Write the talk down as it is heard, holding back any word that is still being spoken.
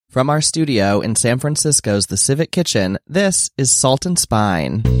From our studio in San Francisco's The Civic Kitchen, this is Salt and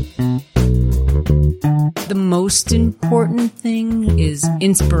Spine. The most important thing is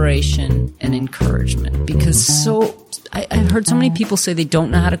inspiration and encouragement, because I've heard so many people say they don't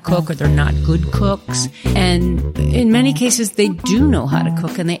know how to cook or they're not good cooks. And in many cases, they do know how to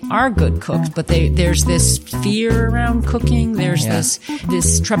cook and they are good cooks, but there's this fear around cooking. There's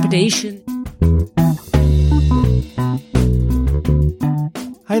this trepidation.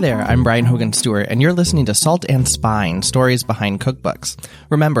 Hi there, I'm Brian Hogan Stewart, and you're listening to Salt and Spine, Stories Behind Cookbooks.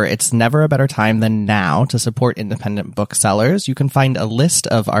 Remember, it's never a better time than now to support independent booksellers. You can find a list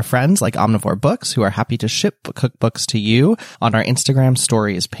of our friends like Omnivore Books who are happy to ship cookbooks to you on our Instagram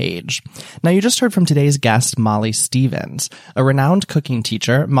Stories page. Now, you just heard from today's guest, Molly Stevens. A renowned cooking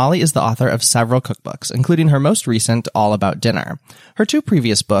teacher, Molly is the author of several cookbooks, including her most recent, All About Dinner. Her two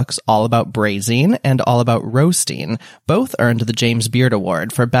previous books, All About Braising and All About Roasting, both earned the James Beard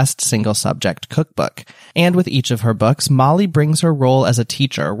Award for Best Single Subject Cookbook. And with each of her books, Molly brings her role as a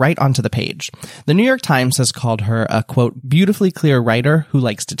teacher right onto the page. The New York Times has called her a, quote, beautifully clear writer who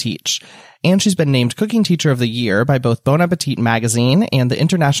likes to teach. And she's been named Cooking Teacher of the Year by both Bon Appetit magazine and the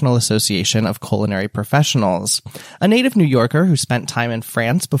International Association of Culinary Professionals. A native New Yorker who spent time in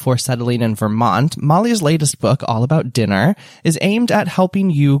France before settling in Vermont, Molly's latest book, All About Dinner, is aimed at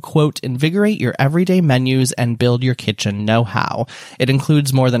helping you, quote, invigorate your everyday menus and build your kitchen know-how. It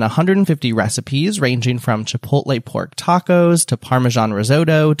includes more than 150 recipes ranging from Chipotle pork tacos to Parmesan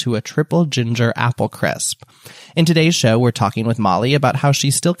risotto to a triple ginger apple crisp. In today's show, we're talking with Molly about how she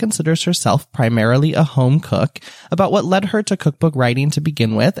still considers herself primarily a home cook, about what led her to cookbook writing to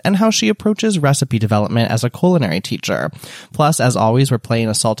begin with, and how she approaches recipe development as a culinary teacher. Plus, as always, we're playing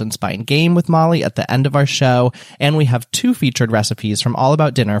a Salt and Spine game with Molly at the end of our show, and we have two featured recipes from All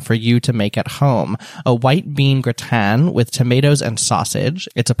About Dinner for you to make at home. A white bean gratin with tomatoes and sausage,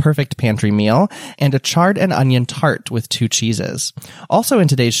 it's a perfect pantry meal, and a chard and onion tart with 2 cheeses. Also in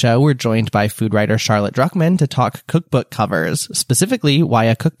today's show, we're joined by food writer Charlotte Druckman to talk cookbook covers, specifically why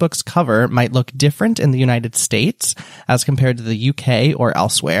a cookbook's cover might look different in the United States as compared to the UK or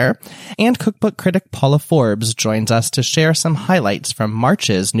elsewhere. And cookbook critic Paula Forbes joins us to share some highlights from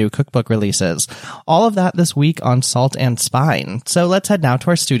March's new cookbook releases. All of that this week on Salt and Spine. So let's head now to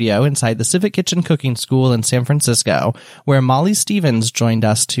our studio inside the Civic Kitchen Cooking School in San Francisco, where Molly Stevens joined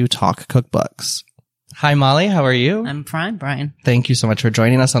us to talk cookbooks. Hi, Molly. How are you? I'm fine, Brian. Thank you so much for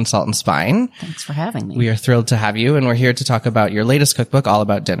joining us on Salt and Spine. Thanks for having me. We are thrilled to have you, and we're here to talk about your latest cookbook, All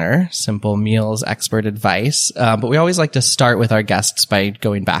About Dinner, Simple Meals, Expert Advice. But we always like to start with our guests by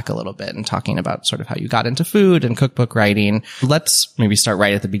going back a little bit and talking about sort of how you got into food and cookbook writing. Let's maybe start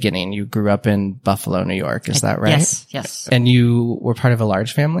right at the beginning. You grew up in Buffalo, New York. Is that right? Yes. And you were part of a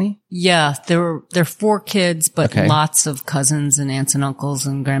large family? Yeah, there are 4 kids, but Okay. lots of cousins and aunts and uncles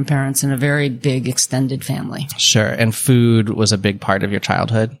and grandparents and a very big extended family. Sure. And food was a big part of your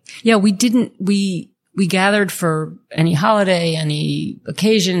childhood? Yeah, we gathered for any holiday, any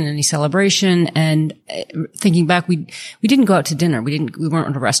occasion, any celebration. And thinking back, we didn't go out to dinner. We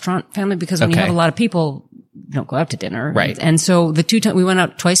weren't a restaurant family because when you have a lot of people, you don't go out to dinner. Right. And so the 2 times we went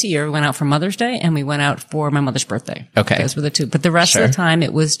out twice a year. We went out for Mother's Day and we went out for my mother's birthday. Okay. Those were the 2. But the rest Sure. of the time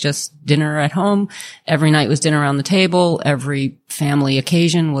it was just dinner at home. Every night was dinner around the table. Every family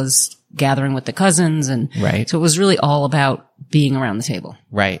occasion was gathering with the cousins. And Right. so it was really all about being around the table.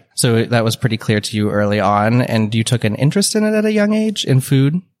 Right. So that was pretty clear to you early on, and you took an interest in it at a young age, in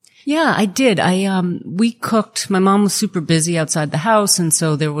food? Yeah, I did. We cooked. My mom was super busy outside the house. And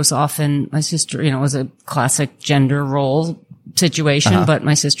so there was often my sister, it was a classic gender role situation, but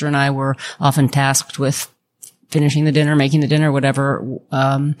my sister and I were often tasked with finishing the dinner, making the dinner, whatever.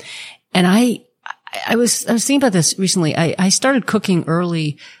 And I was thinking about this recently. I started cooking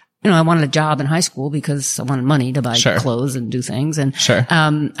early. I wanted a job in high school because I wanted money to buy Sure. clothes and do things. And, Sure.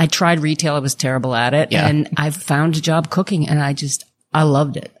 I tried retail. I was terrible at it. Yeah. And I found a job cooking and I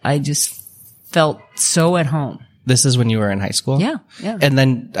loved it. I just felt so at home. This is when you were in high school? Yeah. And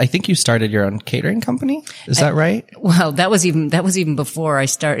then I think you started your own catering company. Is that right? Well, that was even before I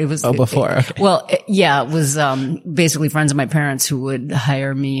started. It was before. Okay. It was basically friends of my parents who would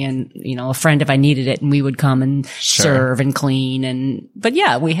hire me and a friend if I needed it, and we would come and serve and clean but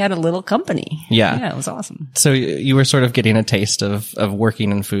yeah, we had a little company. Yeah, it was awesome. So you were sort of getting a taste of working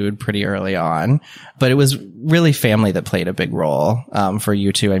in food pretty early on, but it was really family that played a big role for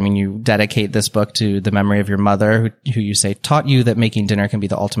you too. I mean, you dedicate this book to the memory of your mother grandmother who you say taught you that making dinner can be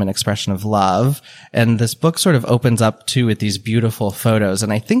the ultimate expression of love. And this book sort of opens up too with these beautiful photos.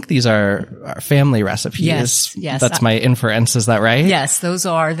 And I think these are family recipes. Yes. That's my inference. Is that right? Yes, those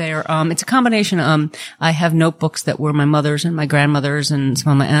are there. It's a combination. I have notebooks that were my mother's and my grandmother's and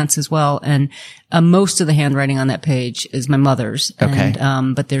some of my aunts as well. And most of the handwriting on that page is my mother's. Okay.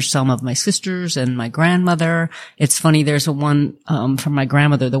 And, but there's some of my sisters and my grandmother. It's funny. There's a one, from my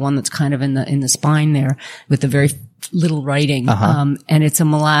grandmother, the one that's kind of in the spine there with the very little writing. And it's a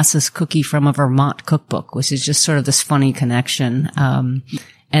molasses cookie from a Vermont cookbook, which is just sort of this funny connection. And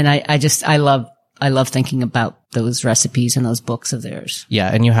I love thinking about those recipes and those books of theirs. Yeah.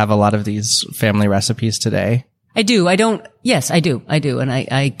 And you have a lot of these family recipes today. I do. Yes, I do. And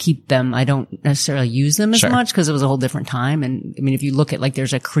I keep them. I don't necessarily use them as much because it was a whole different time. And I mean, if you look at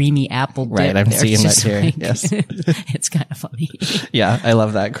there's a creamy apple dip. Right. I'm seeing that here. Yes. It's kind of funny. Yeah. I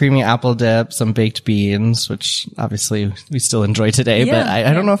love that. Creamy apple dip, some baked beans, which obviously we still enjoy today, but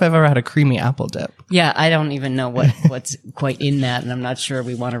I don't know if I've ever had a creamy apple dip. Yeah. I don't even know what's quite in that. And I'm not sure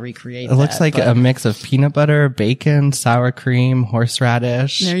we want to recreate that. It looks like a mix of peanut butter, bacon, sour cream,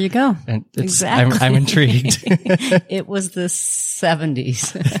 horseradish. There you go. And exactly. I'm intrigued. It was the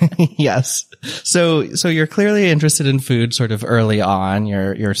 70s. Yes. So you're clearly interested in food sort of early on.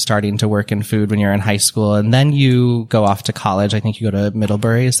 You're starting to work in food when you're in high school, and then you go off to college. I think you go to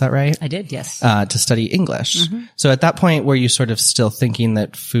Middlebury. Is that right? I did, yes. To study English. So at that point, were you sort of still thinking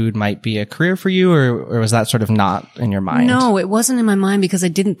that food might be a career for you, or was that sort of not in your mind? No, it wasn't in my mind because I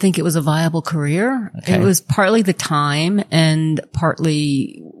didn't think it was a viable career. Okay. It was partly the time and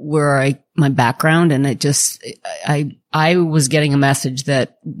partly my background, and I was getting a message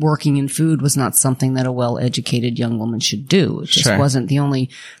that working in food was not something that a well-educated young woman should do. It just wasn't I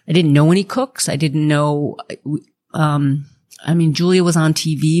didn't know any cooks. I didn't know, Julia was on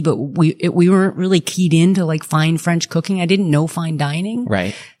TV, but we weren't really keyed into fine French cooking. I didn't know fine dining.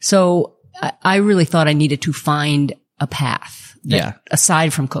 Right. So I really thought I needed to find a path.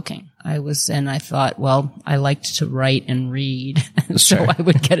 Aside from cooking. I thought, well, I liked to write and read. So I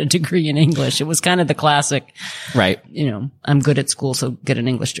would get a degree in English. It was kind of the classic, right? I'm good at school, so get an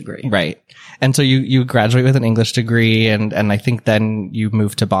English degree. Right. And so you graduate with an English degree, and I think then you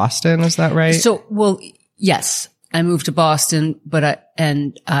moved to Boston. Is that right? So, well, yes. I moved to Boston, but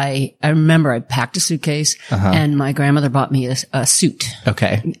I remember I packed a suitcase and my grandmother bought me a suit.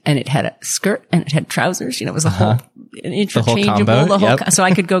 Okay. And it had a skirt and it had trousers. It was an interchangeable, so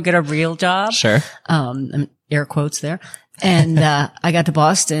I could go get a real job. Sure. Air quotes there. And, I got to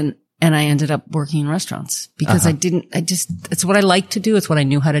Boston and I ended up working in restaurants because it's what I like to do. It's what I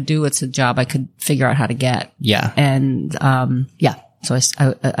knew how to do. It's a job I could figure out how to get. Yeah. And, So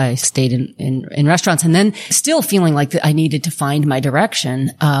I stayed in restaurants, and then still feeling like I needed to find my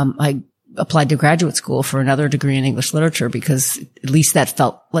direction. I applied to graduate school for another degree in English literature because at least that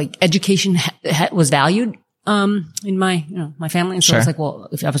felt like education was valued, in my family. And so I was like, well,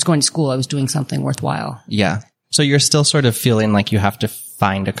 if I was going to school, I was doing something worthwhile. Yeah. So you're still sort of feeling like you have to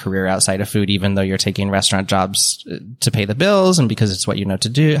find a career outside of food, even though you're taking restaurant jobs to pay the bills and because it's what you know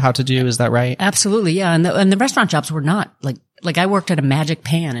how to do. Is that right? Absolutely. Yeah. And the restaurant jobs were not like I worked at a Magic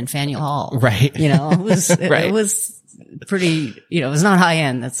Pan in Faneuil Hall. Right. It was pretty, it was not high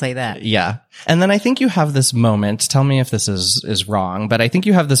end. Let's say that. Yeah. And then I think you have this moment. Tell me if this is wrong, but I think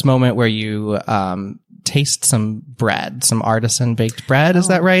you have this moment where you, taste some bread, some artisan baked bread. Is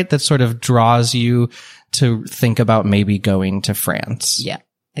that right? That sort of draws you to think about maybe going to France. Yeah,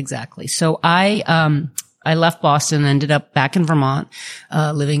 exactly. So I left Boston, ended up back in Vermont,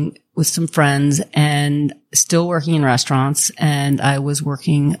 living with some friends and still working in restaurants. And I was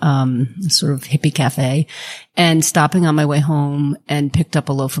working, sort of hippie cafe and stopping on my way home and picked up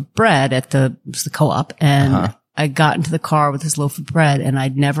a loaf of bread at the co-op. And I got into the car with this loaf of bread, and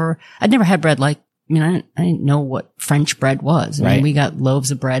I'd never had bread I didn't know what French bread was. I mean, we got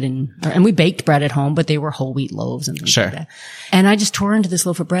loaves of bread and we baked bread at home, but they were whole wheat loaves and things like that. And I just tore into this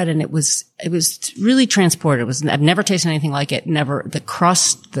loaf of bread, and it was really transported. I've never tasted anything like it. Never. The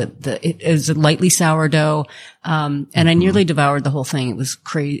crust, it was a lightly sourdough. And I nearly devoured the whole thing. It was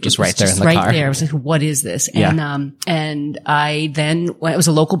crazy. Just right there in the car. Right there. I was like, what is this? And I then, it was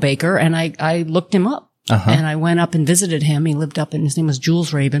a local baker, and I looked him up. And I went up and visited him. He lived up his name was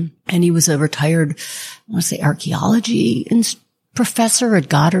Jules Rabin, and he was a retired, I want to say archaeology professor at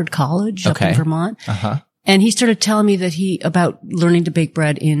Goddard College up in Vermont. And he started telling me about learning to bake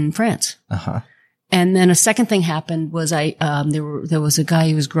bread in France. And then a second thing happened was there was a guy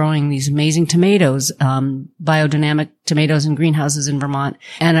who was growing these amazing tomatoes, biodynamic tomatoes in greenhouses in Vermont.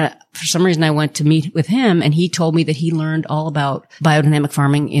 And for some reason I went to meet with him, and he told me that he learned all about biodynamic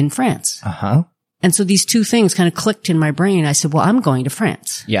farming in France. And so these two things kind of clicked in my brain. I said, well, I'm going to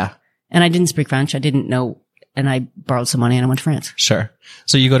France. Yeah. And I didn't speak French. I didn't know. And I borrowed some money and I went to France. Sure.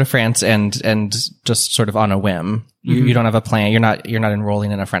 So you go to France and just sort of on a whim. You don't have a plan. You're not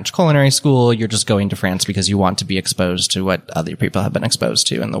enrolling in a French culinary school. You're just going to France because you want to be exposed to what other people have been exposed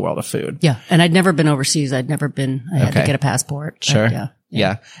to in the world of food. Yeah. And I'd never been overseas. I had to get a passport. Sure.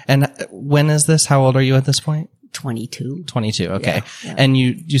 Yeah. And when is this? How old are you at this point? 22. 22. Okay. Yeah. And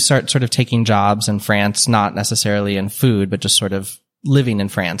you start sort of taking jobs in France, not necessarily in food, but just sort of living in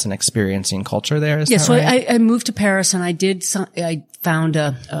France and experiencing culture there. Is that so right? I moved to Paris and I found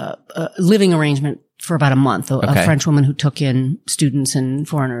a living arrangement for about a month, a French woman who took in students and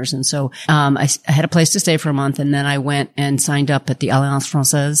foreigners. And so, I had a place to stay for a month, and then I went and signed up at the Alliance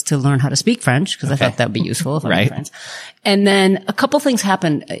Française to learn how to speak French because I thought that would be useful if I'm in France. And then a couple things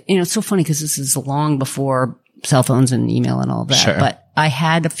happened. It's so funny because this is long before cell phones and email and all of that. Sure. But I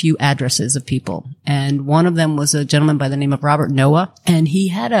had a few addresses of people, and one of them was a gentleman by the name of Robert Noah, and he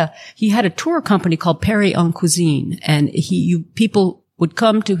had a tour company called Paris en Cuisine, and people would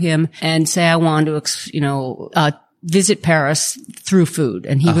come to him and say, I want to, visit Paris through food.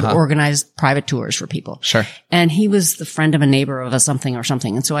 And he would organize private tours for people. Sure. And he was the friend of a neighbor of a something.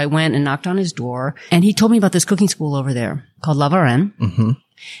 And so I went and knocked on his door, and he told me about this cooking school over there called La Varenne. Mm-hmm.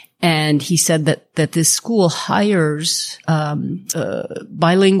 And he said that this school hires,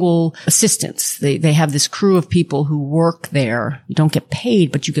 bilingual assistants. They have this crew of people who work there. You don't get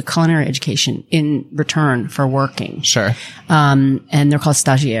paid, but you get culinary education in return for working. Sure. And they're called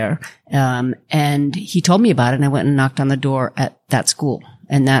stagiaires. And he told me about it, and I went and knocked on the door at that school.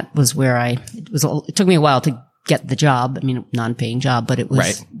 And that was where it took me a while to get the job. I mean, non-paying job, but it was,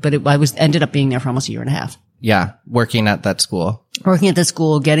 right. Ended up being there for almost a year and a half. Yeah. Working at that school. Working at the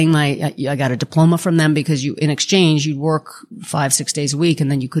school, getting I got a diploma from them because in exchange, you'd work 5-6 days a week,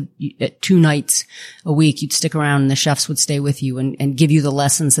 and then at 2 nights a week, you'd stick around and the chefs would stay with you and give you the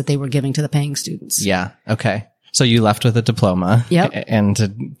lessons that they were giving to the paying students. Yeah. Okay. So you left with a diploma. Yep. And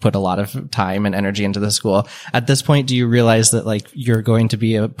to put a lot of time and energy into the school. At this point, do you realize that you're going to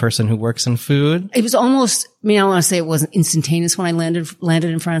be a person who works in food? It was almost, I don't want to say it wasn't instantaneous when I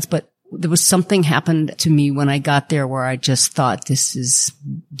landed in France, but there was something happened to me when I got there where I just thought, this is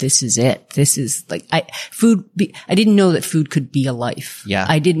it. This is I didn't know that food could be a life. Yeah.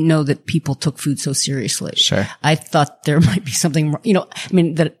 I didn't know that people took food so seriously. Sure. I thought there might be something,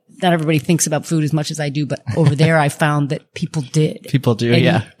 that not everybody thinks about food as much as I do, but over there I found that people did. People do. And,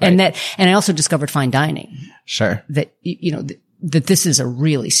 yeah. And right. and I also discovered fine dining. Sure. That, that this is a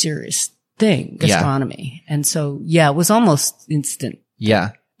really serious thing, gastronomy. Yeah. And so, it was almost instant. Yeah.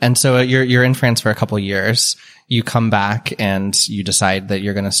 And so you're in France for a couple of years. You come back and you decide that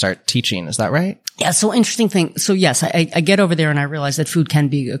you're going to start teaching. Is that right? Yeah. So interesting thing. So yes, I get over there and I realize that food can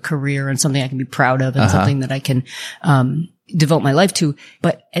be a career and something I can be proud of and something that I can, devote my life to.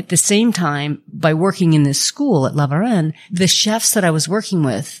 But at the same time, by working in this school at La Varenne, the chefs that I was working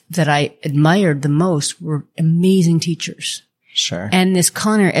with that I admired the most were amazing teachers. Sure. And this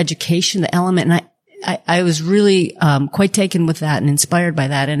culinary education, the element, and I was really, quite taken with that and inspired by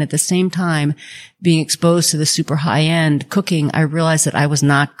that. And at the same time, being exposed to the super high end cooking, I realized that I was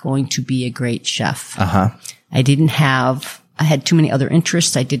not going to be a great chef. I had too many other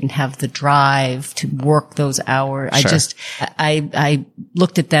interests. I didn't have the drive to work those hours. Sure. I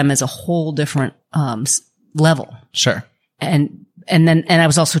looked at them as a whole different, level. Sure. And I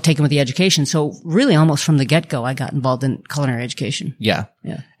was also taken with the education. So really almost from the get-go, I got involved in culinary education. Yeah.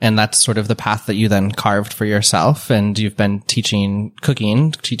 Yeah. And that's sort of the path that you then carved for yourself. And you've been teaching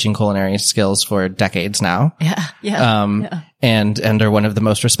culinary skills for decades now. Yeah. Yeah. And are one of the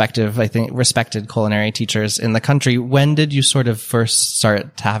most respected culinary teachers in the country. When did you sort of first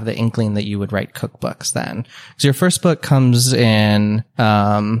start to have the inkling that you would write cookbooks then? So your first book comes in,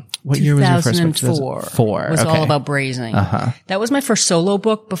 what year was your first book? 2004. It was all about braising. That was my first solo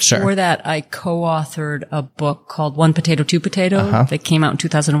book. Before that, I co-authored a book called One Potato, Two Potato that came out in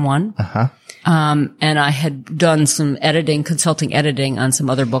 2001. And I had done some consulting editing on some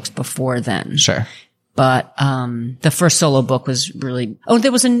other books before then. Sure. But, the first solo book was really,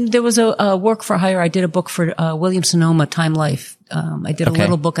 there was a work for hire. I did a book for, William Sonoma, Time Life. I did a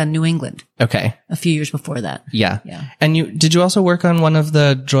little book on New England. Okay. A few years before that. Yeah. And did you also work on one of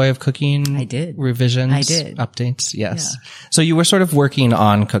the Joy of Cooking? I did. Revisions? I did. Updates? Yes. Yeah. So you were sort of working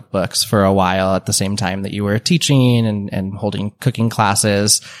on cookbooks for a while at the same time that you were teaching and holding cooking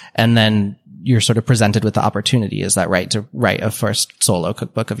classes. And then you're sort of presented with the opportunity, is that right, to write a first solo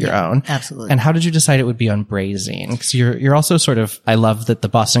cookbook of your own? Absolutely. And how did you decide it would be on braising? Because you're also sort of, I love that the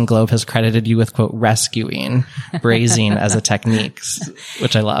Boston Globe has credited you with, quote, rescuing braising as a technique,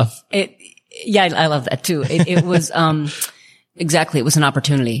 which I love. Yeah, I love that too. It was, exactly. It was an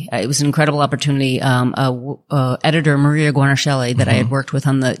opportunity. It was an incredible opportunity. Editor Maria Guarnaschelli that I had worked with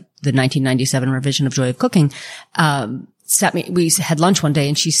on the 1997 revision of Joy of Cooking, we had lunch one day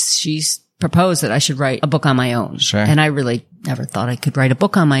and she's proposed that I should write a book on my own. Sure. And I really never thought I could write a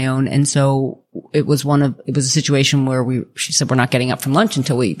book on my own. And so it was a situation where she said, we're not getting up from lunch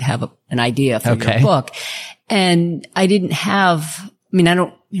until we have an idea for your book. And I didn't have, I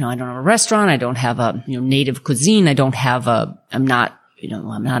don't have a restaurant. I don't have a, native cuisine. I'm not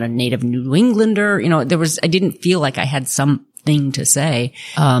a native New Englander. I didn't feel like I had something to say,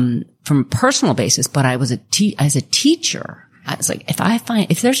 from a personal basis, but I was as a teacher, I was like,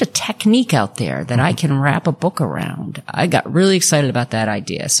 if there's a technique out there that I can wrap a book around, I got really excited about that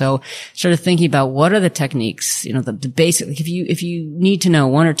idea. So started thinking about what are the techniques, the basic, if you need to know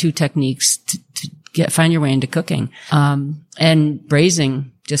one or two techniques to find your way into cooking. And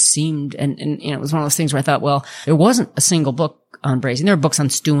braising just seemed, and it was one of those things where I thought, well, there wasn't a single book on braising. There were books on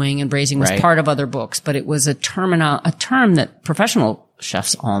stewing, and braising was part of other books, but it was a term that professional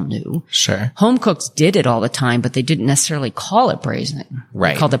chefs all knew. Sure. Home cooks did it all the time, but they didn't necessarily call it braising.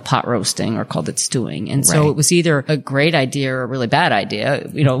 Right. They called it pot roasting or called it stewing. And so it was either a great idea or a really bad idea,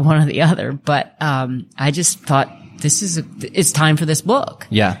 one or the other. But, I just thought it's time for this book.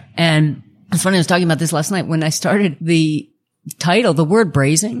 Yeah. And it's funny, I was talking about this last night when I started the title, the word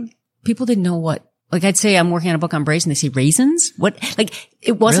braising, people didn't know what. Like I'd say I'm working on a book on braising. They say raisins. What? Like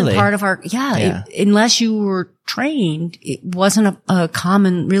it wasn't part of our, unless you were trained, it wasn't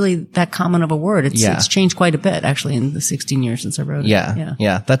really that common of a word. It's changed quite a bit actually in the 16 years since I wrote it.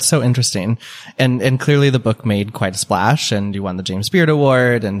 Yeah. That's so interesting. And clearly the book made quite a splash and you won the James Beard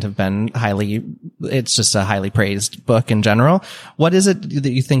Award and have been it's just a highly praised book in general. What is it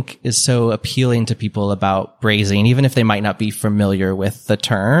that you think is so appealing to people about braising, even if they might not be familiar with the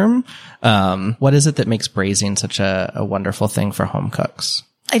term? What is it that makes braising such a wonderful thing for home cooks?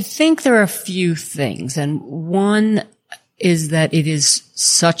 I think there are a few things. And one is that it is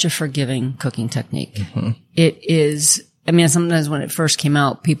such a forgiving cooking technique. Mm-hmm. It is, sometimes when it first came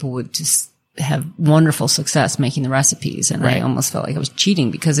out, people would just have wonderful success making the recipes. And I almost felt like I was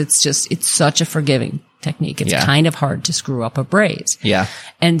cheating because it's such a forgiving technique. It's kind of hard to screw up a braise. Yeah.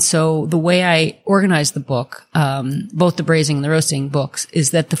 And so the way I organized the book, both the braising and the roasting books,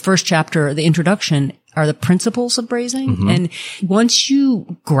 is that the first chapter, the introduction, are the principles of braising. Mm-hmm. And once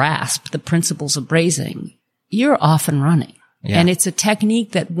you grasp the principles of braising, you're off and running. Yeah. And it's a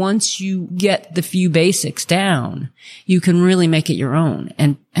technique that once you get the few basics down, you can really make it your own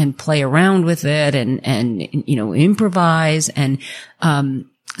and play around with it and improvise. And,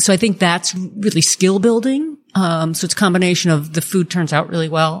 so I think that's really skill building. So it's a combination of the food turns out really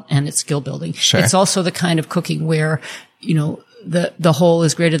well and it's skill building. Sure. It's also the kind of cooking where, the whole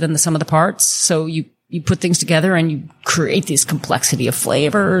is greater than the sum of the parts. So you put things together and you create this complexity of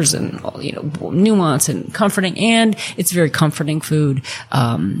flavors and, nuance and comforting. And it's very comforting food.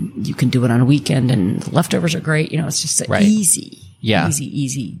 You can do it on a weekend and the leftovers are great. It's just an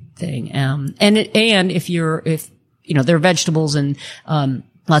easy thing. And if there are vegetables and,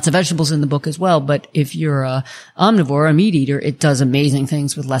 lots of vegetables in the book as well, but if you're a omnivore, a meat eater, it does amazing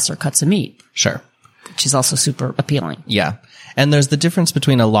things with lesser cuts of meat. Sure. Which is also super appealing. Yeah. And there's the difference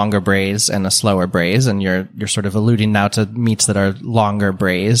between a longer braise and a slower braise, and you're sort of alluding now to meats that are longer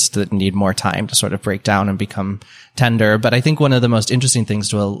braised that need more time to sort of break down and become tender. But I think one of the most interesting things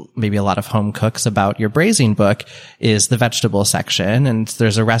to maybe a lot of home cooks about your braising book is the vegetable section. And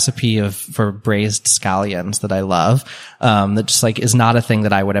there's a recipe for braised scallions that I love, that just is not a thing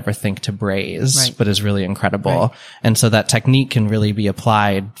that I would ever think to braise, but is really incredible. Right. And so that technique can really be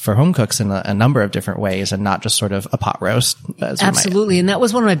applied for home cooks in a number of different ways and not just sort of a pot roast. Absolutely. And that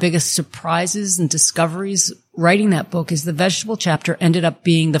was one of my biggest surprises and discoveries writing that book is the vegetable chapter ended up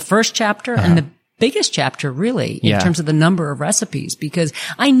being the first chapter and the biggest chapter really in terms of the number of recipes, because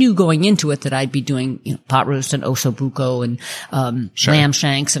I knew going into it that I'd be doing, pot roast and ossobuco and, lamb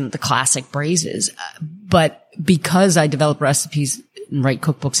shanks and the classic braises. But because I develop recipes and write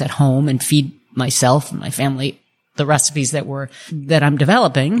cookbooks at home and feed myself and my family the recipes that I'm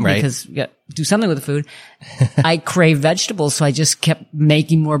developing because you got to do something with the food. I crave vegetables. So I just kept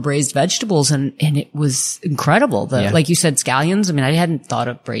making more braised vegetables and it was incredible. Like you said, scallions. I hadn't thought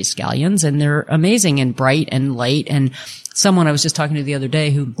of braised scallions and they're amazing and bright and light. And someone I was just talking to the other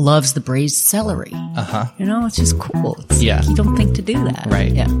day who loves the braised celery. It's just cool. You don't think to do that.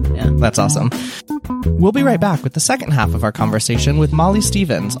 Right. Yeah. That's awesome. We'll be right back with the second half of our conversation with Molly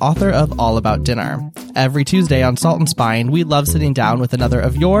Stevens, author of All About Dinner. Every Tuesday on Salt and Spine, we love sitting down with another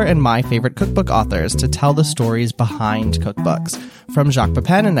of your and my favorite cookbook authors to tell the stories behind cookbooks. From Jacques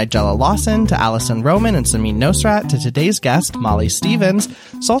Pepin and Nigella Lawson to Alison Roman and Samin Nosrat to today's guest, Molly Stevens,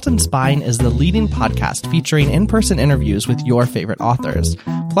 Salt and Spine is the leading podcast featuring in-person interviews with your favorite authors.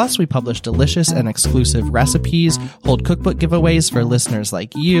 Plus, we publish delicious and exclusive recipes, hold cookbook giveaways for listeners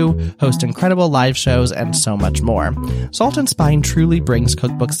like you, host incredible live shows, and so much more. Salt and Spine truly brings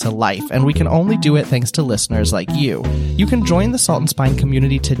cookbooks to life, and we can only do it thanks to listeners like you. You can join the Salt and Spine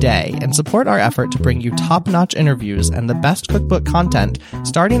community today and support our effort to bring you top-notch interviews and the best cookbook content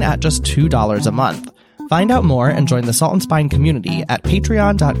starting at just $2 a month. Find out more and join the Salt and Spine community at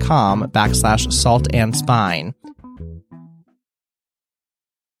patreon.com/saltandspine.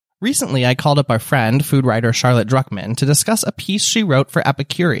 Recently, I called up our friend, food writer Charlotte Druckman, to discuss a piece she wrote for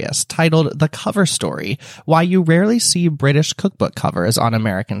Epicurious titled The Cover Story, Why You Rarely See British Cookbook Covers on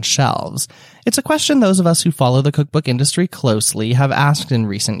American Shelves. It's a question those of us who follow the cookbook industry closely have asked in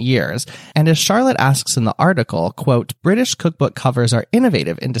recent years. And as Charlotte asks in the article, quote, British cookbook covers are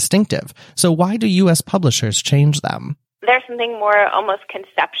innovative and distinctive, so why do U.S. publishers change them? There's something more almost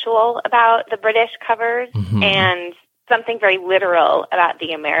conceptual about the British covers and something very literal about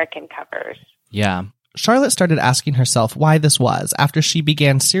the American covers. Yeah. Charlotte started asking herself why this was after she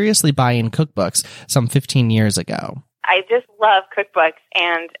began seriously buying cookbooks some 15 years ago. I just love cookbooks.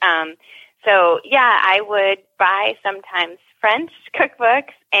 And I would buy sometimes French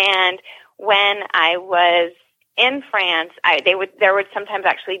cookbooks. And when I was in France, there would sometimes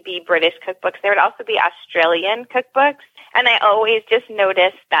actually be British cookbooks. There would also be Australian cookbooks. And I always just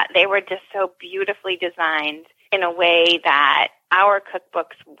noticed that they were just so beautifully designed in a way that our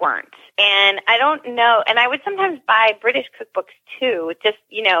cookbooks weren't. And I don't know, and I would sometimes buy British cookbooks too. Just,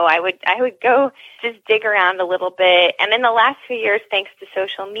 I would go just dig around a little bit. And in the last few years, thanks to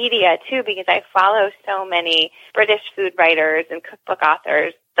social media too, because I follow so many British food writers and cookbook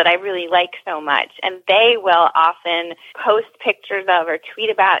authors that I really like so much. And they will often post pictures of or tweet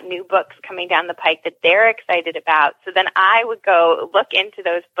about new books coming down the pike that they're excited about. So then I would go look into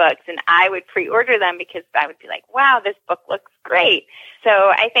those books and I would pre-order them because I would be like, wow, this book looks great. So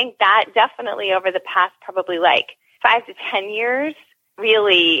I think that definitely over the past probably 5 to 10 years,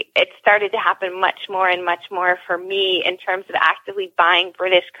 really, it started to happen much more and much more for me in terms of actively buying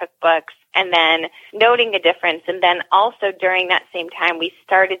British cookbooks and then noting the difference. And then also during that same time, we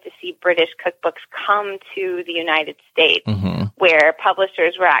started to see British cookbooks come to the United States, where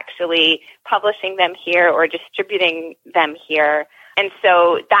publishers were actually publishing them here or distributing them here. And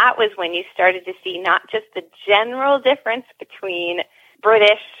so that was when you started to see not just the general difference between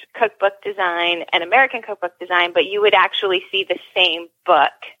British cookbook design and American cookbook design, but you would actually see the same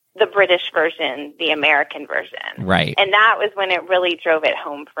book, the British version, the American version. Right. And that was when it really drove it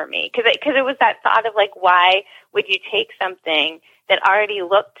home for me. Because it was that thought of why would you take something that already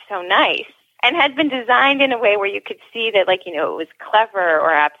looked so nice and had been designed in a way where you could see that, it was clever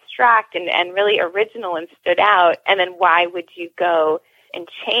or abstract and really original and stood out, and then why would you go and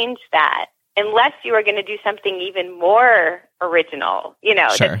change that? Unless you were going to do something even more original,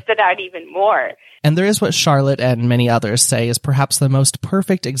 that stood out even more. And there is what Charlotte and many others say is perhaps the most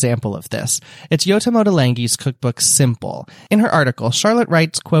perfect example of this. It's Jutta Ottolenghi's cookbook, Simple. In her article, Charlotte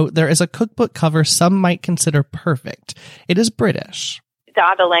writes, quote, there is a cookbook cover some might consider perfect. It is British. The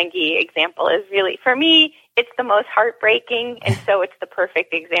Ottolenghi example is really, for me, it's the most heartbreaking, and so it's the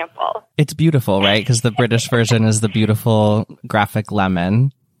perfect example. It's beautiful, right? Because the British version is the beautiful graphic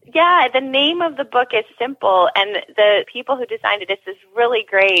lemon. Yeah, the name of the book is Simple, and the people who designed it is this really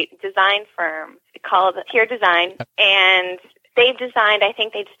great design firm called Tier Design, and they've designed, I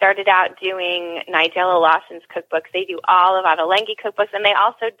think they started out doing Nigella Lawson's cookbooks. They do all of Ottolenghi cookbooks, and they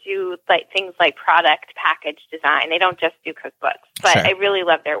also do things like product package design. They don't just do cookbooks, but I really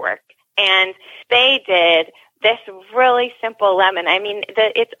love their work. And they did this really simple lemon. I mean,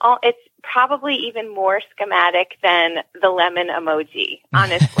 it's probably even more schematic than the lemon emoji,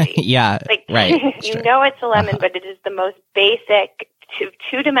 honestly. Yeah, right. You know it's a lemon, but it is the most basic,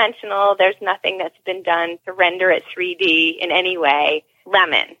 two-dimensional. There's nothing that's been done to render it 3D in any way.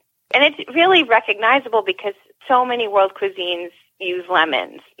 Lemon. And it's really recognizable because so many world cuisines use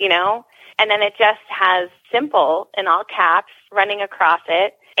lemons, And then it just has Simple in all caps running across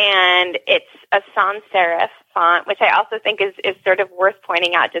it. And it's a sans serif font, which I also think is sort of worth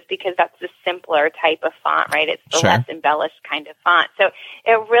pointing out just because that's the simpler type of font, right? It's the less embellished kind of font. So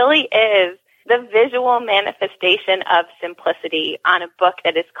it really is the visual manifestation of simplicity on a book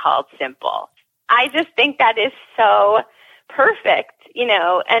that is called Simple. I just think that is so perfect,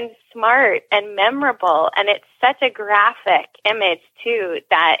 and smart and memorable. And it's such a graphic image too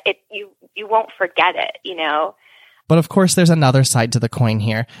that you won't forget it, But of course, there's another side to the coin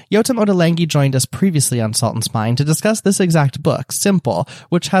here. Yotam Ottolenghi joined us previously on Salt and Spine to discuss this exact book, Simple,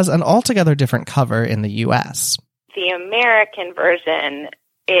 which has an altogether different cover in the U.S. The American version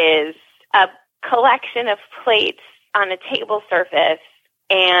is a collection of plates on a table surface,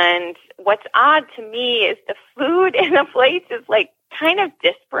 and what's odd to me is the food in the plates is like kind of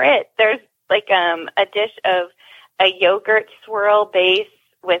disparate. There's like a dish of a yogurt swirl base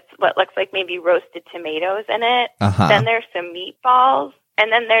with what looks like maybe roasted tomatoes in it. Then there's some meatballs,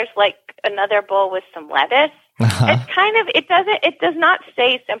 and then there's like another bowl with some lettuce. It's kind of, it does not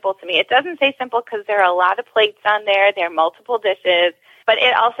say simple to me. It doesn't say simple because there are a lot of plates on there. There are multiple dishes, but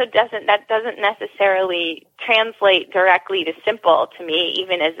it also that doesn't necessarily translate directly to simple to me,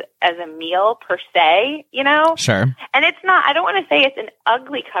 even as a meal per se, you know? Sure. And it's not, I don't want to say it's an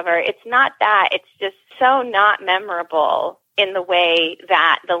ugly cover. It's not that. It's just so not memorable in the way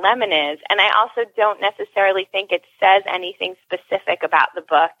that the lemon is. And I also don't necessarily think it says anything specific about the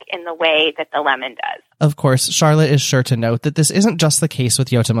book in the way that the lemon does. Of course, Charlotte is sure to note that this isn't just the case with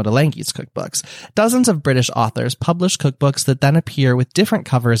Yotam Ottolenghi's cookbooks. Dozens of British authors publish cookbooks that then appear with different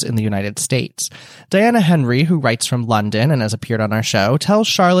covers in the United States. Diana Henry, who writes from London and has appeared on our show, tells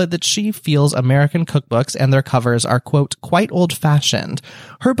Charlotte that she feels American cookbooks and their covers are, quote, quite old-fashioned.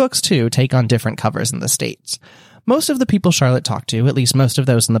 Her books, too, take on different covers in the States. Most of the people Charlotte talked to, at least most of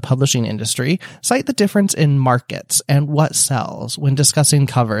those in the publishing industry, cite the difference in markets and what sells when discussing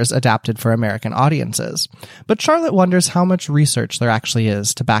covers adapted for American audiences. But Charlotte wonders how much research there actually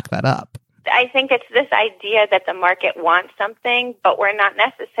is to back that up. I think it's this idea that the market wants something, but we're not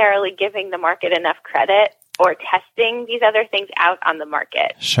necessarily giving the market enough credit or testing these other things out on the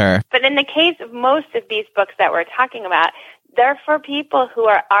market. Sure. But in the case of most of these books that we're talking about, they're for people who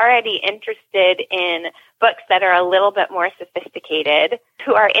are already interested in books that are a little bit more sophisticated,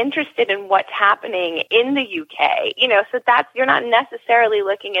 who are interested in what's happening in the UK. You know, so you're not necessarily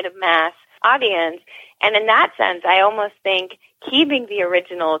looking at a mass audience. And in that sense, I almost think keeping the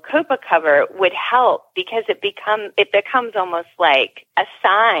original cookbook cover would help, because it becomes almost like a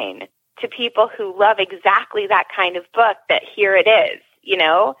sign to people who love exactly that kind of book that here it is, you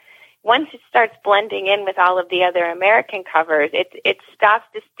know? Once it starts blending in with all of the other American covers, it stops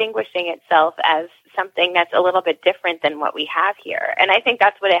distinguishing itself as something that's a little bit different than what we have here. And I think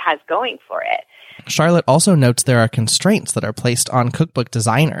that's what it has going for it. Charlotte also notes there are constraints that are placed on cookbook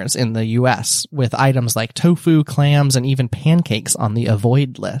designers in the U.S., with items like tofu, clams, and even pancakes on the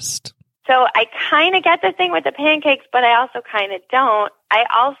avoid list. So I kind of get the thing with the pancakes, but I also kind of don't. I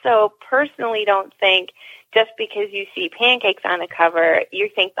also personally don't think just because you see pancakes on a cover, you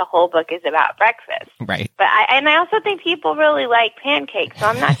think the whole book is about breakfast. Right. But I also think people really like pancakes, so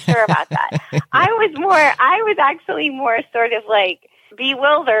I'm not sure about that. I was actually more sort of like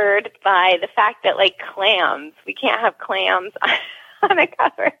bewildered by the fact that like clams, we can't have clams on a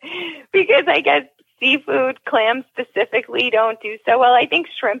cover, because I guess seafood, clams specifically, don't do so well. I think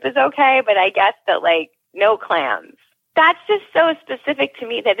shrimp is okay, but I guess that like no clams. That's just so specific to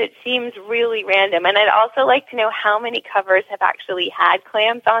me that it seems really random. And I'd also like to know how many covers have actually had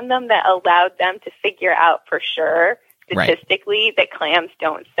clams on them that allowed them to figure out for sure, statistically, that clams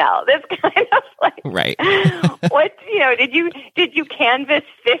don't sell. This kind of like, right. What, you know, did you canvas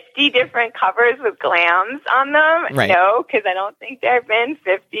 50 different covers with clams on them? Right. No, because I don't think there have been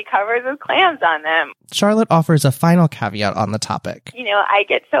 50 covers with clams on them. Charlotte offers a final caveat on the topic. You know, I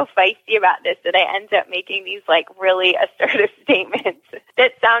get so feisty about this that I end up making these like really assertive statements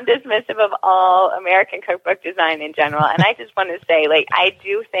that sound dismissive of all American cookbook design in general. And I just want to say, like, I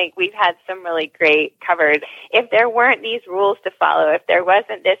do think we've had some really great covers. If there weren't these rules to follow, if there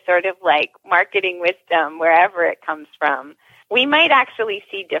wasn't this sort of like marketing wisdom wherever it comes from, we might actually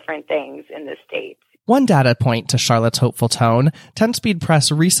see different things in the States. One data point to Charlotte's hopeful tone, 10 Speed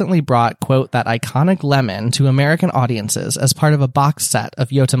Press recently brought, quote, that iconic lemon to American audiences as part of a box set of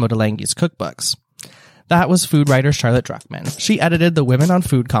Yotam Ottolenghi's cookbooks. That was food writer Charlotte Druckmann. She edited the Women on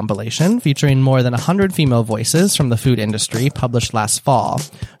Food compilation, featuring more than 100 female voices from the food industry, published last fall.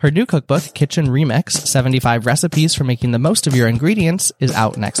 Her new cookbook, Kitchen Remix, 75 Recipes for Making the Most of Your Ingredients, is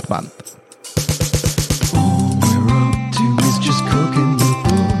out next month. All we're up to is just cooking the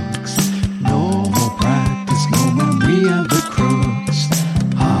books. No more practice, no memory of the crooks.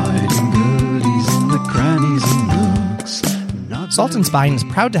 Hiding goodies in the crannies and nooks. Salt and Spine is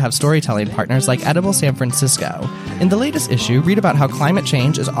proud to have storytelling partners like Edible San Francisco. In the latest issue, read about how climate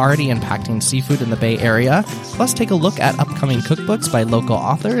change is already impacting seafood in the Bay Area, plus take a look at upcoming cookbooks by local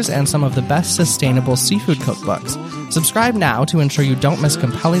authors and some of the best sustainable seafood cookbooks. Subscribe now to ensure you don't miss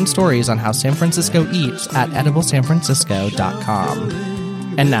compelling stories on how San Francisco eats at ediblesanfrancisco.com.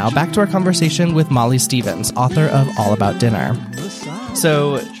 And now back to our conversation with Molly Stevens, author of All About Dinner.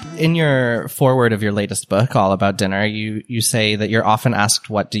 So in your foreword of your latest book, All About Dinner, you say that you're often asked,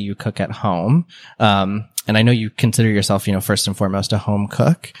 what do you cook at home? And I know you consider yourself, first and foremost a home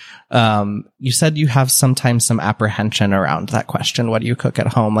cook. You said you have sometimes some apprehension around that question. What do you cook at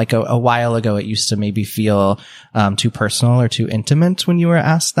home? Like a while ago, it used to maybe feel, too personal or too intimate when you were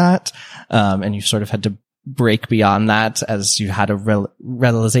asked that. And you sort of had to break beyond that as you had a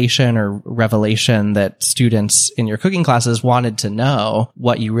realization or revelation that students in your cooking classes wanted to know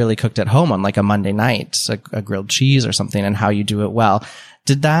what you really cooked at home on like a Monday night, a grilled cheese or something, and how you do it well.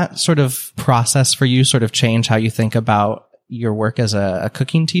 Did that sort of process for you sort of change how you think about your work as a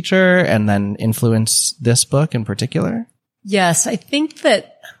cooking teacher and then influence this book in particular? Yes, I think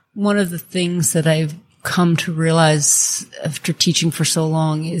that one of the things that I've come to realize after teaching for so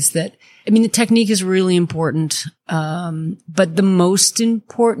long is that, the technique is really important. But the most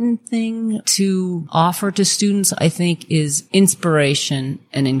important thing to offer to students, I think, is inspiration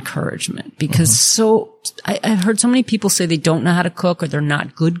and encouragement. Because I've heard so many people say they don't know how to cook or they're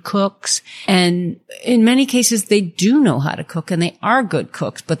not good cooks. And in many cases, they do know how to cook and they are good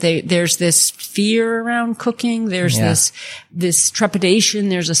cooks, but there's this fear around cooking. There's this trepidation.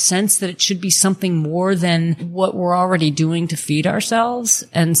 There's a sense that it should be something more than what we're already doing to feed ourselves.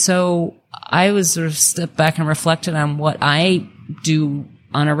 And so I was sort of stepped back and reflected on what I do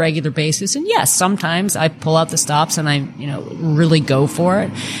on a regular basis. And yes, sometimes I pull out the stops and I, really go for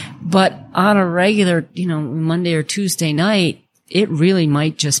it. But on a regular, Monday or Tuesday night, it really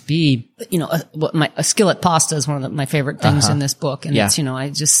might just be, a skillet pasta is one of my favorite things in this book. And it's, I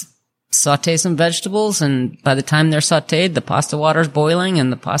just saute some vegetables, and by the time they're sauteed, the pasta water's boiling and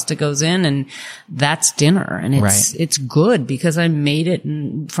the pasta goes in, and that's dinner. And it's good because I made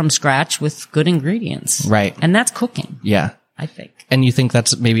it from scratch with good ingredients. Right. And that's cooking. Yeah. I think. And you think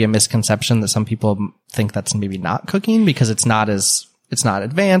that's maybe a misconception that some people think that's maybe not cooking because it's not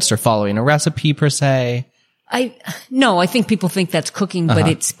advanced or following a recipe per se? No, I think people think that's cooking, but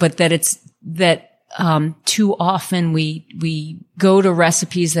too often we go to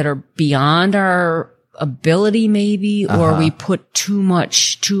recipes that are beyond our ability maybe, or we put too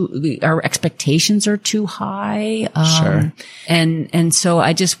much, our expectations are too high. Sure. And so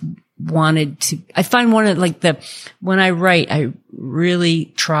I just wanted to, I find when I write, I really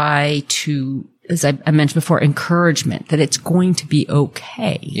try to, as I mentioned before, encouragement that it's going to be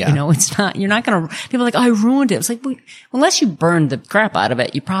okay. Yeah. It's not, you're not going to, people are like, oh, I ruined it. It's like, unless you burned the crap out of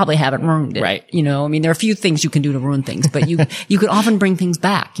it, you probably haven't ruined it. Right. There are a few things you can do to ruin things, but you could often bring things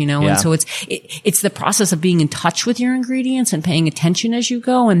back, and so it's the process of being in touch with your ingredients and paying attention as you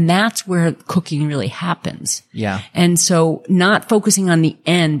go. And that's where cooking really happens. Yeah. And so not focusing on the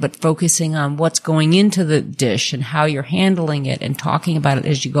end, but focusing on what's going into the dish and how you're handling it and talking about it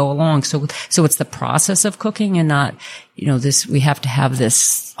as you go along. So it's the process of cooking and not, we have to have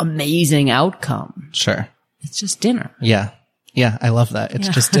this amazing outcome. Sure. It's just dinner. Yeah. Yeah. I love that. It's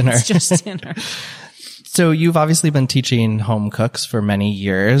just dinner. It's just dinner. So you've obviously been teaching home cooks for many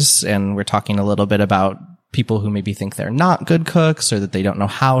years, and we're talking a little bit about people who maybe think they're not good cooks or that they don't know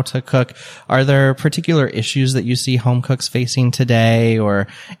how to cook. Are there particular issues that you see home cooks facing today, or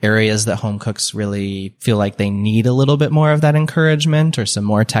areas that home cooks really feel like they need a little bit more of that encouragement or some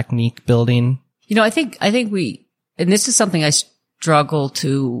more technique building? I think and this is something I struggle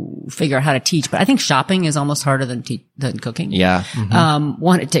to figure out how to teach, but I think shopping is almost harder than cooking. Yeah. Mm-hmm.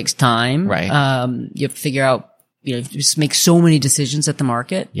 One, it takes time. Right. You have to figure out, you just make so many decisions at the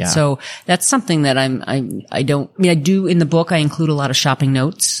market. Yeah. So that's something that I do in the book. I include a lot of shopping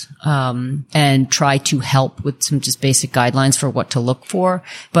notes, and try to help with some just basic guidelines for what to look for.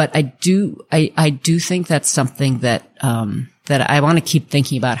 But I do think that's something that I want to keep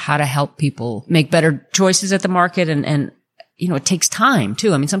thinking about, how to help people make better choices at the market. And it takes time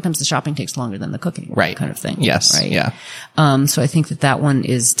too. Sometimes the shopping takes longer than the cooking. Right. Kind of thing. Yes. Right. Yeah. So I think that one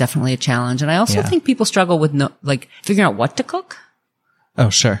is definitely a challenge. And I also think people struggle with figuring out what to cook. Oh,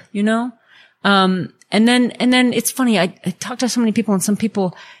 sure. And then it's funny. I talk to so many people, and some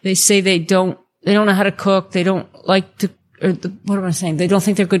people, they say they don't know how to cook. They don't like to, what am I saying? They don't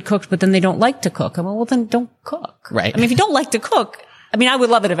think they're good cooks, but then they don't like to cook. Well, then don't cook. Right. If you don't like to cook, I would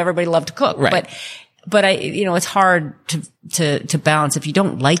love it if everybody loved to cook. Right. But it's hard to balance. If you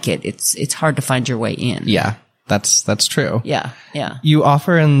don't like it, it's hard to find your way in. Yeah. That's true. Yeah. Yeah. You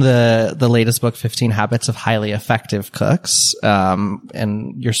offer in the latest book, 15 Habits of Highly Effective Cooks.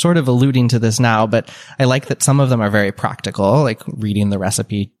 And you're sort of alluding to this now, but I like that some of them are very practical, like reading the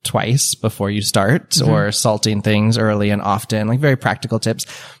recipe twice before you start or salting things early and often, like very practical tips.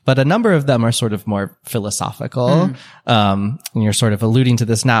 But a number of them are sort of more philosophical. And you're sort of alluding to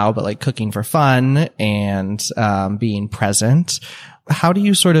this now, but like cooking for fun and, being present. How do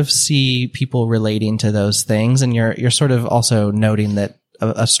you sort of see people relating to those things? And you're sort of also noting that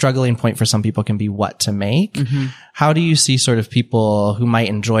a struggling point for some people can be what to make. How do you see sort of people who might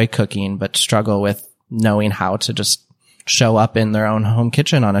enjoy cooking but struggle with knowing how to just show up in their own home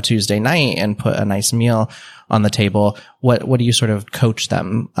kitchen on a Tuesday night and put a nice meal on the table? What do you sort of coach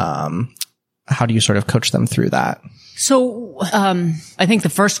them? How do you sort of coach them through that? So, I think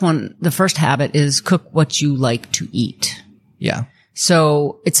the first habit is cook what you like to eat. Yeah.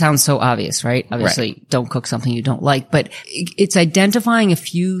 So it sounds so obvious, right? Obviously, don't cook something you don't like, but it's identifying a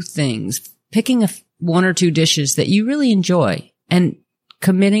few things, picking one or two dishes that you really enjoy and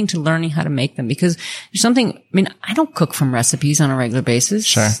committing to learning how to make them, because there's something, I mean, I don't cook from recipes on a regular basis.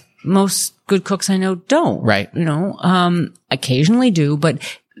 Sure. Most good cooks I know don't. Right. You know, occasionally do, but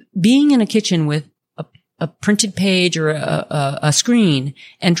being in a kitchen with a printed page or a screen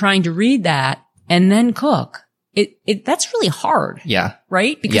and trying to read that and then cook, that's really hard. Yeah.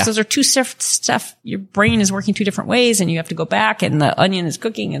 Right? Because those are two separate stuff. Your brain is working two different ways and you have to go back and the onion is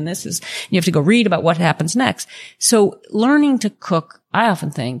cooking and you have to go read about what happens next. So learning to cook, I often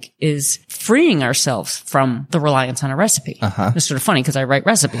think, is freeing ourselves from the reliance on a recipe. It's sort of funny because I write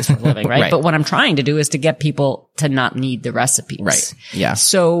recipes for a living, right? Right. But what I'm trying to do is to get people to not need the recipes. Right. Yeah.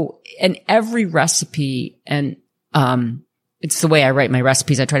 So, and every recipe and, it's the way I write my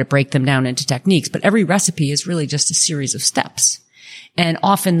recipes. I try to break them down into techniques, but every recipe is really just a series of steps. And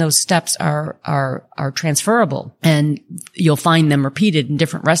often those steps are transferable, and you'll find them repeated in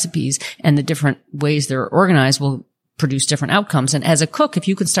different recipes, and the different ways they're organized will produce different outcomes. And as a cook, if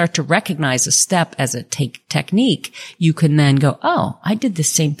you can start to recognize a step as a technique, you can then go, oh, I did the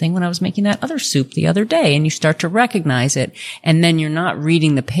same thing when I was making that other soup the other day. And you start to recognize it. And then you're not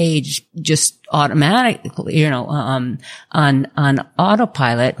reading the page just automatically, you know, on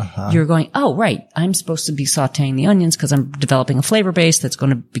autopilot. You're going, oh, right. I'm supposed to be sauteing the onions because I'm developing a flavor base that's going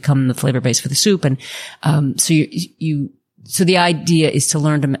to become the flavor base for the soup. And, so the idea is to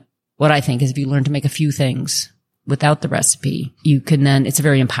learn to, what I think is if you learn to make a few things without the recipe, you can then, it's a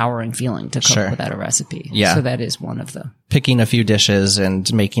very empowering feeling to cook without a recipe. Yeah. So that is one of the picking a few dishes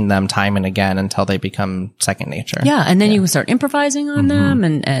and making them time and again until they become second nature. Yeah. And then you can start improvising on them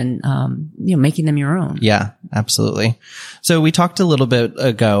and, you know, making them your own. Yeah, absolutely. So we talked a little bit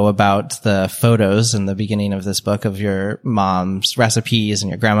ago about the photos in the beginning of this book of your mom's recipes and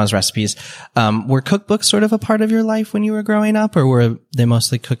your grandma's recipes. Were cookbooks sort of a part of your life when you were growing up, or were they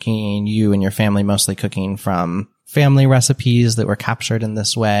mostly cooking, you and your family mostly cooking from family recipes that were captured in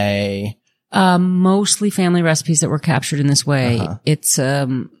this way? Mostly family recipes that were captured in this way. It's,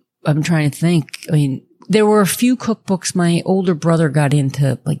 I'm trying to think. I mean, there were a few cookbooks. My older brother got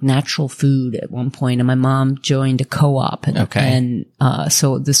into like natural food at one point, and my mom joined a co-op. And,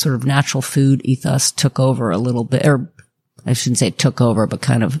 so this sort of natural food ethos took over a little bit, or I shouldn't say took over, but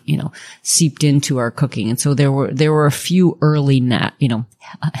kind of, you know, seeped into our cooking. And so there were a few early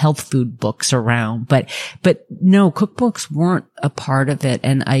health food books around, but no, cookbooks weren't a part of it.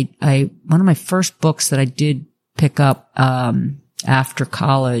 And one of my first books that I did pick up, after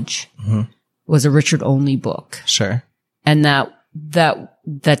college was a Richard Olney book. Sure. And that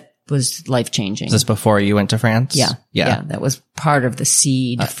was life changing. Was this before you went to France? Yeah. That was part of the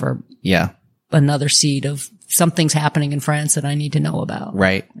seed for another seed of something's happening in France that I need to know about.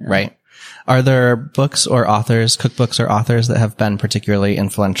 Right. Right. Are there books or authors, cookbooks or authors that have been particularly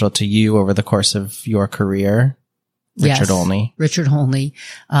influential to you over the course of your career? Richard Olney. Richard Olney.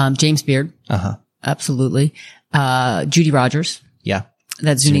 James Beard. Absolutely. Judy Rogers. Yeah.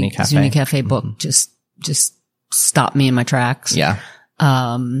 That Zuni Cafe book just stopped me in my tracks. Yeah.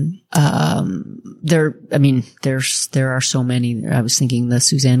 There are so many. I was thinking the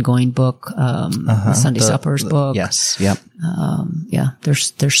Suzanne Goin book, the Sunday Suppers book. Yes. Yep.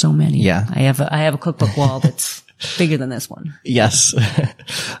 There's so many. Yeah. I have a cookbook wall that's bigger than this one. Yes.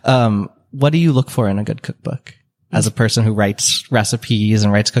 What do you look for in a good cookbook? As a person who writes recipes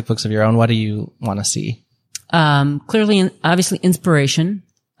and writes cookbooks of your own, what do you want to see? Clearly, obviously inspiration,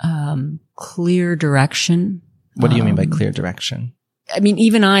 clear direction. What do you mean by clear direction? I mean,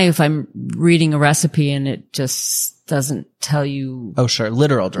 even if I'm reading a recipe and it just doesn't tell you. Oh, sure.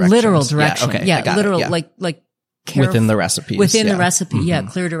 Literal direction. Literal direction. Yeah. Okay. Yeah. Literal, it. Yeah. like within the recipes. Within the recipe. Yeah.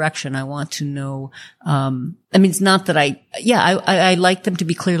 Clear direction. I want to know, it's not that I like them to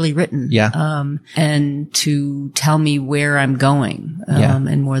be clearly written. Yeah. And to tell me where I'm going,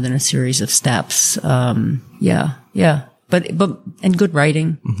 and more than a series of steps. But good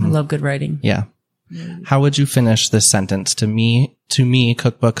writing. I love good writing. Yeah. How would you finish this sentence? To me,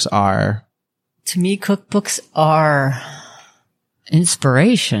 cookbooks are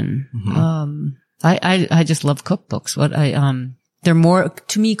inspiration. I just love cookbooks.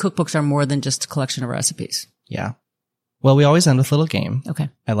 To me, cookbooks are more than just a collection of recipes. Yeah. Well, we always end with a little game. Okay.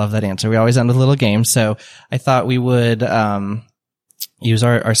 I love that answer. We always end with a little game. So I thought we would, use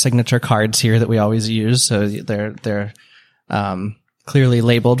our signature cards here that we always use. So they're clearly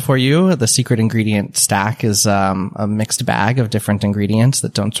labeled for you. The secret ingredient stack is, a mixed bag of different ingredients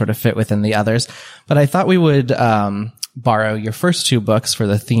that don't sort of fit within the others. But I thought we would, borrow your first two books for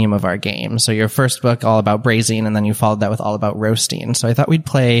the theme of our game. So your first book, all about braising, and then you followed that with all about roasting. So I thought we'd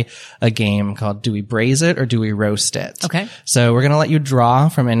play a game called Do We Braise It or Do We Roast It? Okay. So we're going to let you draw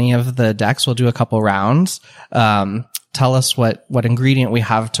from any of the decks. We'll do a couple rounds. Tell us what ingredient we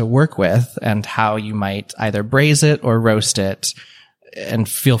have to work with and how you might either braise it or roast it. And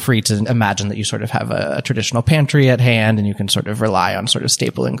feel free to imagine that you sort of have a traditional pantry at hand and you can sort of rely on sort of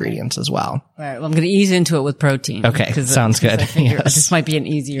staple ingredients as well. All right. Well, I'm going to ease into it with protein. Okay. Sounds good. Yes. This might be an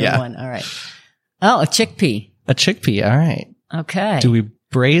easier one. All right. Oh, a chickpea. A chickpea. All right. Okay. Do we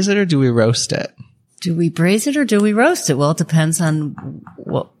braise it or do we roast it? Do we braise it or do we roast it? Well, it depends on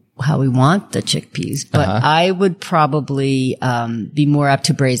how we want the chickpeas, but I would probably, be more apt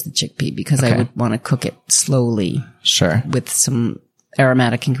to braise the chickpea because I would want to cook it slowly. Sure. With some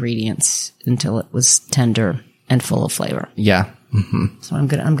aromatic ingredients until it was tender and full of flavor. Yeah. So I'm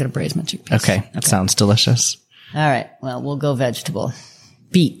gonna braise my chickpeas. Okay. Sounds delicious. All right. Well, we'll go vegetable.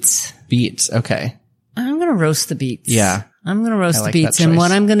 Beets. Okay. I'm gonna roast the beets. Yeah. I'm gonna roast the beets. And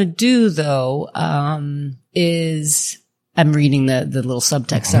what I'm gonna do though, is I'm reading the little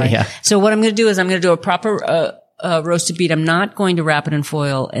subtext. Sorry. Yeah. So what I'm gonna do is I'm gonna do a proper, roasted beet. I'm not going to wrap it in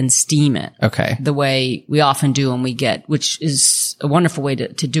foil and steam it. Okay. The way we often do when we get, which is a wonderful way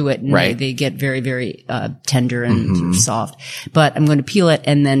to do it. And right. They get very, very, tender and sort of soft. But I'm going to peel it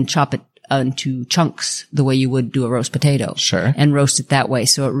and then chop it into chunks the way you would do a roast potato. Sure. And roast it that way.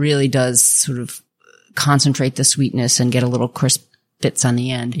 So it really does sort of concentrate the sweetness and get a little crisp bits on the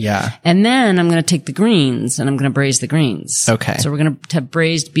end. Yeah. And then I'm going to take the greens and I'm going to braise the greens. Okay. So we're going to have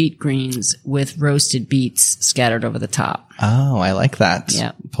braised beet greens with roasted beets scattered over the top. Oh, I like that.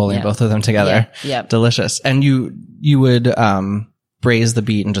 Yeah. Pulling both of them together. Yeah. Delicious. And you would, braise the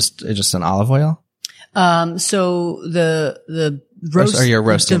beet in just in olive oil? So the roast, or you're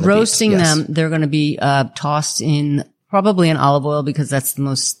roasting the roasting beets, yes. them, they're going to be, tossed in probably in olive oil because that's the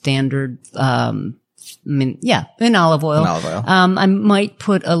most standard, in olive oil. I might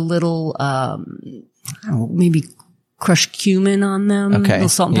put a little, maybe crushed cumin on them. Okay. A little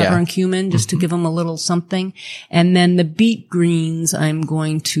salt and pepper and cumin just to give them a little something. And then the beet greens, I'm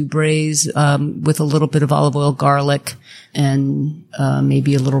going to braise, with a little bit of olive oil, garlic, and,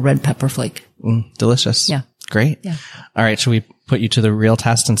 maybe a little red pepper flake. Delicious. Yeah. Great. Yeah. All right. Should we put you to the real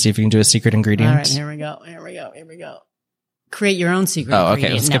test and see if you can do a secret ingredient? All right. Here we go. Create your own secret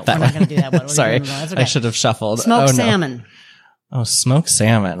ingredient. We'll skip that. We're not going to do that one. Sorry. That's okay. I should have shuffled. Smoked salmon. Oh, smoked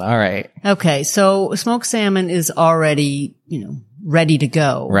salmon. All right. Okay. So smoked salmon is already, ready to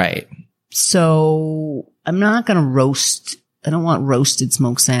go. Right. So I'm not going to roast. I don't want roasted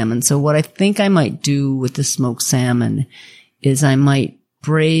smoked salmon. So what I think I might do with the smoked salmon is I might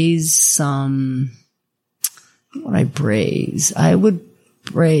braise some, what would I braise? I would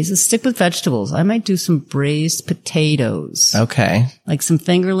braise, let's stick with vegetables. I might do some braised potatoes. Okay. Like some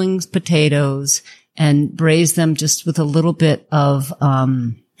fingerlings potatoes and braise them just with a little bit of,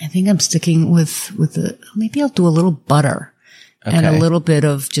 I think I'm sticking with maybe I'll do a little butter and a little bit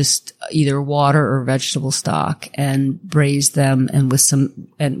of just either water or vegetable stock and braise them and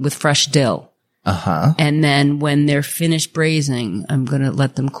with fresh dill. And then when they're finished braising, I'm going to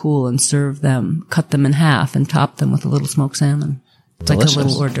let them cool and serve them, cut them in half and top them with a little smoked salmon. It's delicious. like a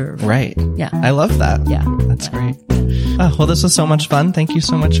little hors d'oeuvre. Right. Yeah. I love that. Yeah. That's great. Oh, well, this was so much fun. Thank you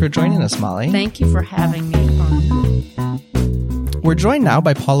so much for joining us, Molly. Thank you for having me on. We're joined now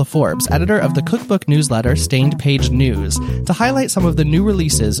by Paula Forbes, editor of the cookbook newsletter Stained Page News, to highlight some of the new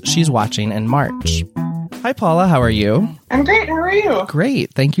releases she's watching in March. Hi, Paula. How are you? I'm great. How are you?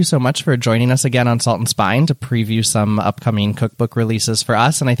 Great. Thank you so much for joining us again on Salt and Spine to preview some upcoming cookbook releases for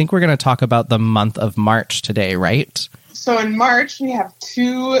us. And I think we're going to talk about the month of March today, right? So in March, we have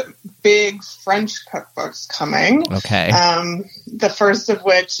 2 big French cookbooks coming. Okay. The first of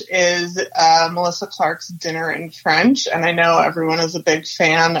which is Melissa Clark's Dinner in French. And I know everyone is a big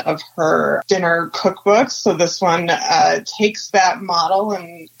fan of her dinner cookbooks. So this one takes that model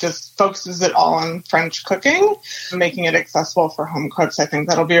and just focuses it all on French cooking, making it accessible for home cooks. I think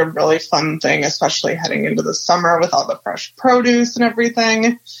that'll be a really fun thing, especially heading into the summer with all the fresh produce and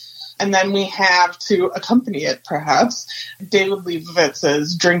everything. And then we have, to accompany it, perhaps, David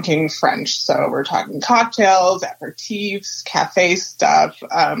Leibovitz's Drinking French. So we're talking cocktails, aperitifs, cafe stuff.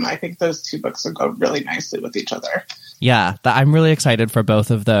 I think those 2 books will go really nicely with each other. Yeah, I'm really excited for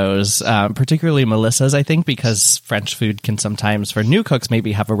both of those, particularly Melissa's, I think, because French food can sometimes, for new cooks,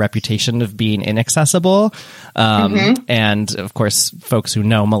 maybe have a reputation of being inaccessible. And, of course, folks who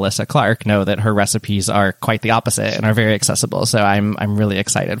know Melissa Clark know that her recipes are quite the opposite and are very accessible. So I'm really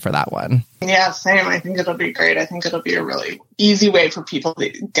excited for that one. Yeah, same. I think it'll be great. I think it'll be a really easy way for people to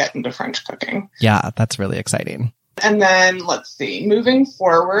get into French cooking. Yeah, that's really exciting. And then, let's see, moving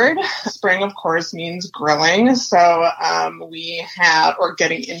forward, spring, of course, means grilling. So we have, or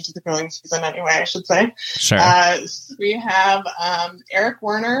getting into the grilling season anyway, I should say. Sure. We have Eric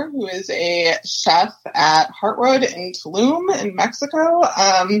Werner, who is a chef at Heartwood in Tulum in Mexico,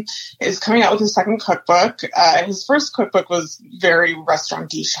 is coming out with his second cookbook. His first cookbook was very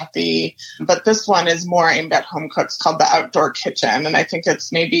restaurant-y, chef-y, but this one is more aimed at home cooks, called The Outdoor Kitchen. And I think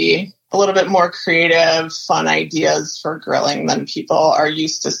it's maybe a little bit more creative, fun ideas for grilling than people are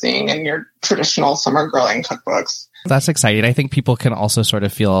used to seeing in your traditional summer grilling cookbooks. That's exciting. I think people can also sort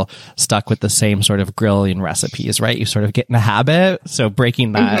of feel stuck with the same sort of grilling recipes, right? You sort of get in the habit. So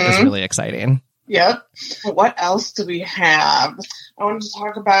breaking that is really exciting. Yep. What else do we have? I wanted to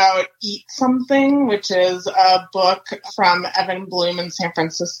talk about Eat Something, which is a book from Evan Bloom in San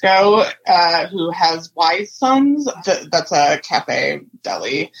Francisco, who has Wise Sons. That's a cafe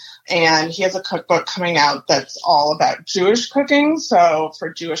deli. And he has a cookbook coming out that's all about Jewish cooking. So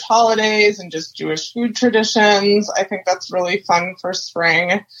for Jewish holidays and just Jewish food traditions, I think that's really fun for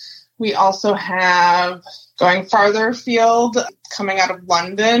spring. We also have, going farther afield, coming out of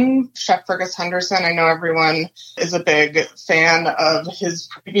London, Chef Fergus Henderson. I know everyone is a big fan of his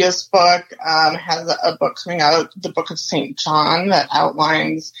previous book, has a book coming out, The Book of St. John, that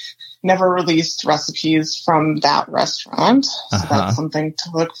outlines never released recipes from that restaurant. So that's something to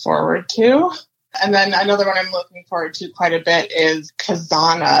look forward to. And then another one I'm looking forward to quite a bit is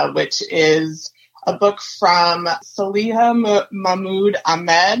Khazana, which is a book from Saliha Mahmoud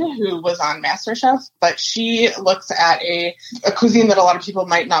Ahmed, who was on MasterChef, but she looks at a cuisine that a lot of people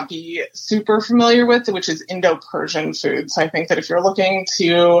might not be super familiar with, which is Indo-Persian food. So I think that if you're looking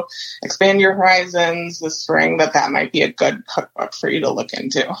to expand your horizons this spring, that might be a good cookbook for you to look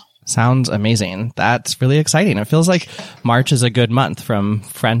into. Sounds amazing. That's really exciting. It feels like March is a good month, from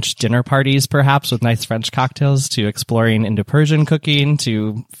French dinner parties, perhaps with nice French cocktails, to exploring Indo-Persian cooking,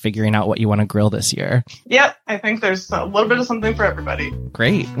 to figuring out what you want to grill this year. Yep. I think there's a little bit of something for everybody.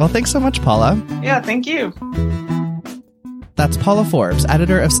 Great. Well, thanks so much, Paula. Yeah, thank you. That's Paula Forbes,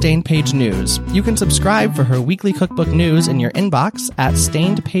 editor of Stained Page News. You can subscribe for her weekly cookbook news in your inbox at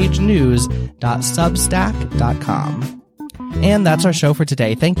stainedpagenews.substack.com. And that's our show for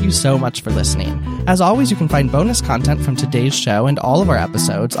today. Thank you so much for listening. As always, you can find bonus content from today's show and all of our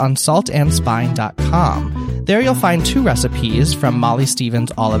episodes on saltandspine.com. There you'll find 2 recipes from Molly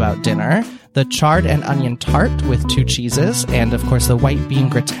Stevens' All About Dinner, the chard and onion tart with 2 cheeses, and of course the white bean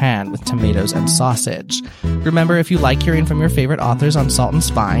gratin with tomatoes and sausage. Remember, if you like hearing from your favorite authors on Salt and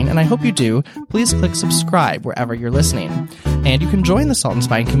Spine, and I hope you do, please click subscribe wherever you're listening. And you can join the Salt and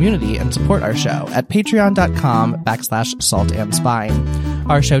Spine community and support our show at patreon.com/saltandspine.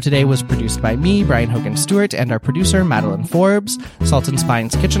 Our show today was produced by me, Brian Hogan Stewart, and our producer, Madeline Forbes. Salt and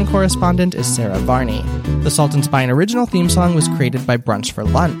Spine's kitchen correspondent is Sarah Varney. The Salt and Spine original theme song was created by Brunch for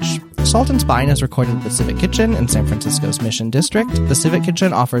Lunch. Salt and Spine is recorded at the Civic Kitchen in San Francisco's Mission District. The Civic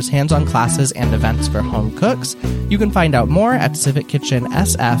Kitchen offers hands-on classes and events for home cooks. You can find out more at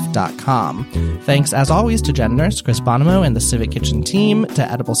civickitchensf.com. Thanks, as always, to Jen Nurse, Chris Bonomo, and the Civic Kitchen team, to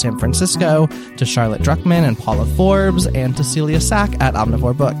Edible San Francisco, to Charlotte Druckman and Paula Forbes, and to Celia Sack at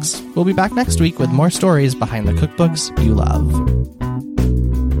Omnivore Books. We'll be back next week with more stories behind the cookbooks you love.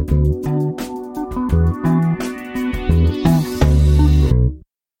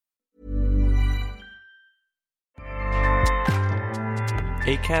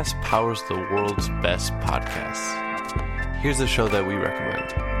 Acast powers the world's best podcasts. Here's a show that we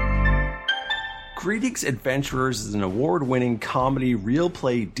recommend. Greetings, Adventurers is an award-winning comedy real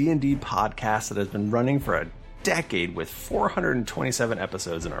play D&D podcast that has been running for a decade with 427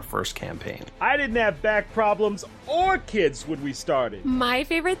 episodes in our first campaign. I didn't have back problems or kids when we started. My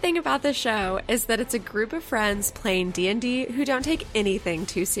favorite thing about the show is that it's a group of friends playing D&D who don't take anything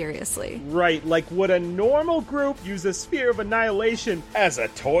too seriously. Right, like would a normal group use a sphere of annihilation as a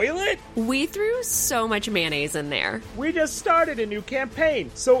toilet? We threw so much mayonnaise in there. We just started a new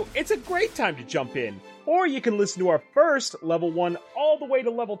campaign, so it's a great time to jump in. Or you can listen to our first level 1 all the way to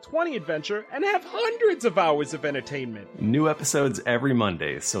level 20 adventure and have hundreds of hours of entertainment. New episodes every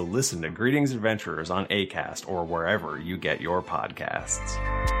Monday, so listen to Greetings Adventurers on Acast or wherever you get your podcasts.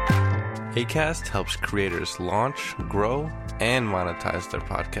 Acast helps creators launch, grow, and monetize their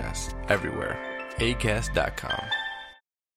podcasts everywhere. Acast.com.